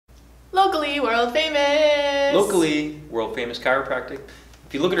Locally world famous. Locally world famous chiropractic.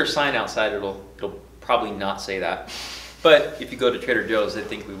 If you look at our sign outside, it'll probably not say that. But if you go to Trader Joe's, I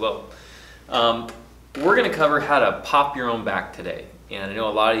think we will. We're going to cover how to pop your own back today. And I know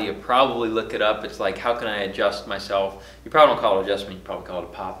a lot of you probably look it up. It's like, how can I adjust myself? You probably don't call it adjustment. You probably call it a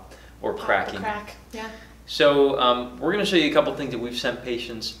pop or cracking. Crack, yeah. So we're going to show you a couple things that we've sent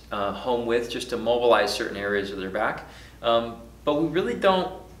patients home with just to mobilize certain areas of their back. But we really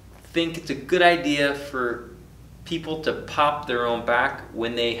don't think it's a good idea for people to pop their own back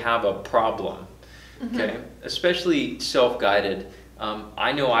when they have a problem, okay? Especially self-guided.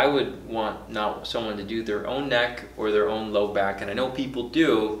 I know I would want not someone to do their own neck or their own low back, and I know people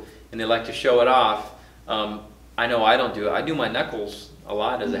do, and they like to show it off. I know I don't do it. I do my knuckles a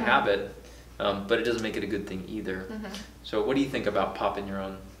lot as a habit, but it doesn't make it a good thing either. So what do you think about popping your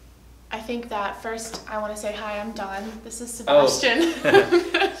own? I think that first I want to say, hi, I'm Dawn. This is Sebastian.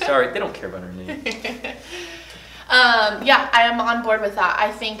 Oh. Sorry, they don't care about her name. Yeah, I am on board with that.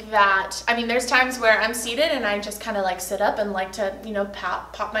 I think that, I mean, there's times where I'm seated and I just kind of like sit up and like to, you know,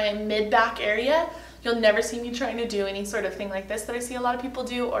 pop my mid-back area. You'll never see me trying to do any sort of thing like this that I see a lot of people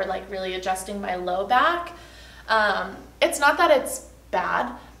do, or like really adjusting my low back. It's not that it's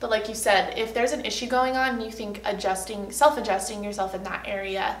bad, but like you said, if there's an issue going on and you think self-adjusting yourself in that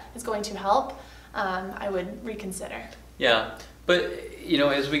area is going to help, I would reconsider. Yeah, but you know,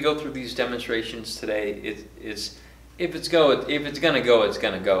 as we go through these demonstrations today, it's if it's gonna go, it's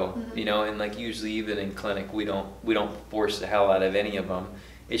gonna go. You know, and like usually even in clinic, we don't force the hell out of any of them.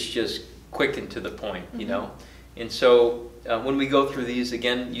 It's just quick and to the point, you know. And so when we go through these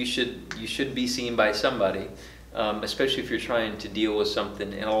again, you should be seen by somebody. Especially if you're trying to deal with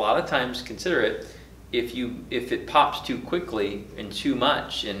something, and a lot of times consider it, if it pops too quickly and too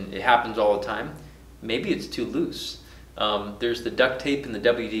much, and it happens all the time, maybe it's too loose. There's the duct tape and the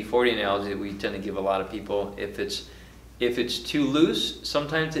WD-40 analogy that we tend to give a lot of people. If it's too loose,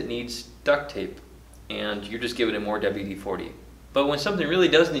 sometimes it needs duct tape, and you're just giving it more WD-40. But when something really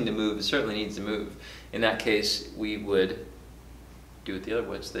does need to move, it certainly needs to move. In that case, we would do it the other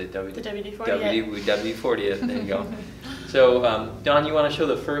way. It's the WD-40. We WD-40 it. There you go. So, Dawn, you want to show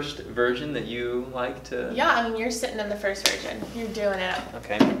the first version that you like to? Yeah, I mean, you're sitting in the first version. You're doing it.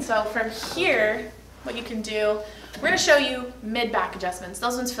 Okay. And so from here, what you can do, we're going to show you mid-back adjustments.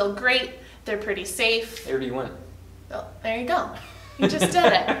 Those ones feel great. They're pretty safe. There you went. Well, there you go. You just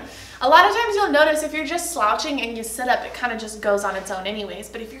did it. A lot of times you'll notice if you're just slouching and you sit up, it kind of just goes on its own anyways.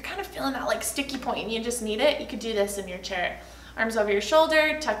 But if you're kind of feeling that like sticky point and you just need it, you could do this in your chair. Arms over your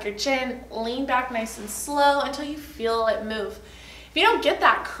shoulder, tuck your chin, lean back nice and slow until you feel it move. If you don't get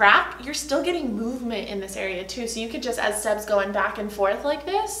that crack, you're still getting movement in this area too. So you could just, as Seb's going back and forth like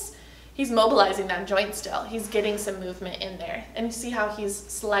this, he's mobilizing that joint still. He's getting some movement in there. And you see how he's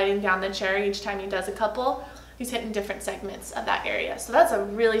sliding down the chair each time he does a couple? He's hitting different segments of that area. So that's a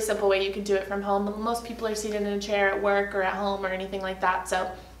really simple way you can do it from home. Most people are seated in a chair at work or at home or anything like that. So you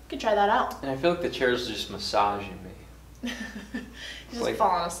can try that out. And I feel like the chair is just massaging me. You're just like,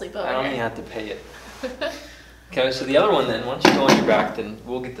 falling asleep over here. I don't even have to pay it. Okay, so the other one then, once you go on your back, then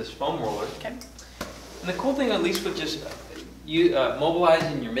we'll get this foam roller. Okay. And the cool thing, at least with just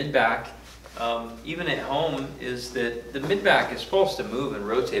mobilizing your mid-back, even at home, is that the mid-back is supposed to move and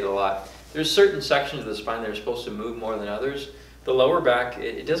rotate a lot. There's certain sections of the spine that are supposed to move more than others. The lower back,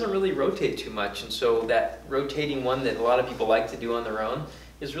 it doesn't really rotate too much, and so that rotating one that a lot of people like to do on their own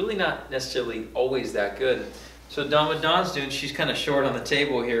is really not necessarily always that good. So Dawn, what Dawn's doing, she's kind of short on the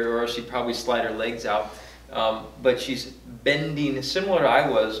table here, or she'd probably slide her legs out. But she's bending, similar to I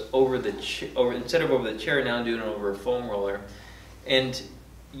was, instead of over the chair, now doing it over a foam roller. And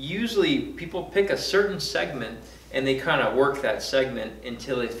usually people pick a certain segment and they kind of work that segment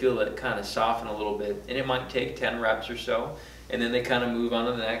until they feel it kind of soften a little bit. And it might take 10 reps or so. And then they kind of move on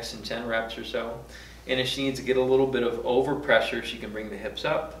to the next in 10 reps or so. And if she needs to get a little bit of overpressure, she can bring the hips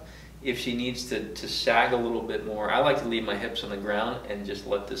up. If she needs to sag a little bit more, I like to leave my hips on the ground and just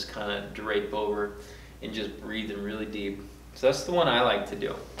let this kind of drape over and just breathe in really deep. So that's the one I like to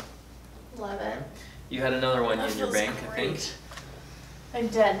do. Love it. You had another one in your bank, great. I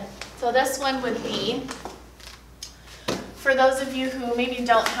think? I did. So this one would be, for those of you who maybe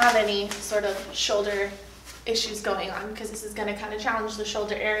don't have any sort of shoulder issues going on, because this is going to kind of challenge the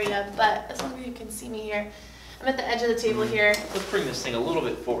shoulder area, but as long as you can see me here, I'm at the edge of the table here. Let's bring this thing a little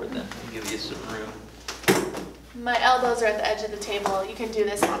bit forward then and give you some room. My elbows are at the edge of the table. You can do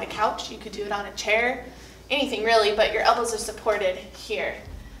this on a couch, you could do it on a chair, anything really, but your elbows are supported here.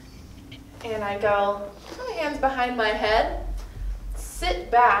 And I go, put my hands behind my head, sit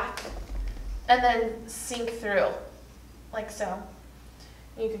back, and then sink through, like so.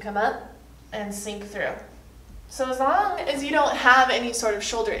 You can come up and sink through. So as long as you don't have any sort of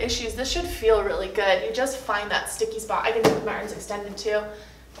shoulder issues, this should feel really good. You just find that sticky spot. I can do it with my arms extended too.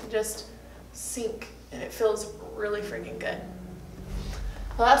 And just sink, and it feels really freaking good.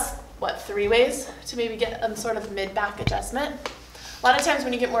 Well, that's, what, 3 ways to maybe get a sort of mid-back adjustment. A lot of times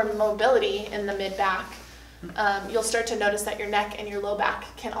when you get more mobility in the mid-back, you'll start to notice that your neck and your low back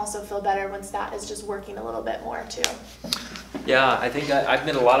can also feel better once that is just working a little bit more too. Yeah, I think I've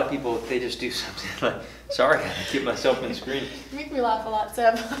met a lot of people, they just do something like, sorry, I keep myself in the screen. You make me laugh a lot,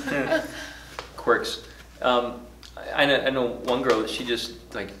 Sam. Quirks. I know one girl that she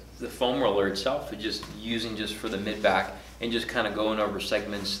just, like, the foam roller itself is just using just for the mid-back and just kind of going over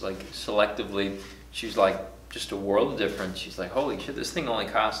segments, like, selectively. She's like, just a world of difference. She's like, holy shit, this thing only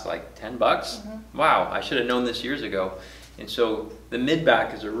costs like 10 bucks? Mm-hmm. Wow, I should have known this years ago. And so the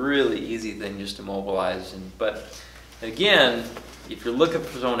mid-back is a really easy thing just to mobilize. But again, if you're looking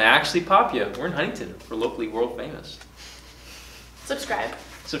for someone to actually pop you, we're in Huntington. We're locally world famous. Subscribe.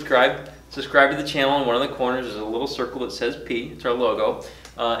 Subscribe to the channel. In one of the corners there's a little circle that says P. It's our logo.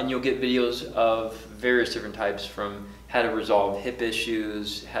 And you'll get videos of various different types, from how to resolve hip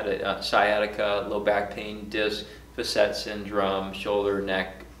issues, how to sciatica, low back pain, disc, facet syndrome, shoulder,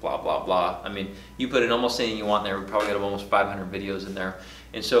 neck, blah, blah, blah. I mean, you put in almost anything you want in there. We probably got almost 500 videos in there.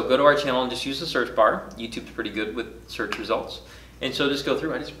 And so go to our channel and just use the search bar. YouTube's pretty good with search results. And so just go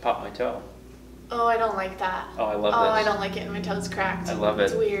through. I just popped my toe. Oh, I don't like that. Oh, I love this. Oh, I don't like it, and my toe's cracked. I love it.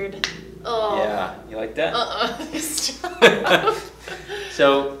 It's weird. Oh. Yeah, you like that? Stop.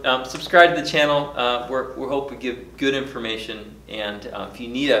 So subscribe to the channel. We hope we give good information, and if you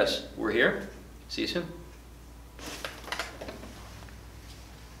need us, we're here. See you soon.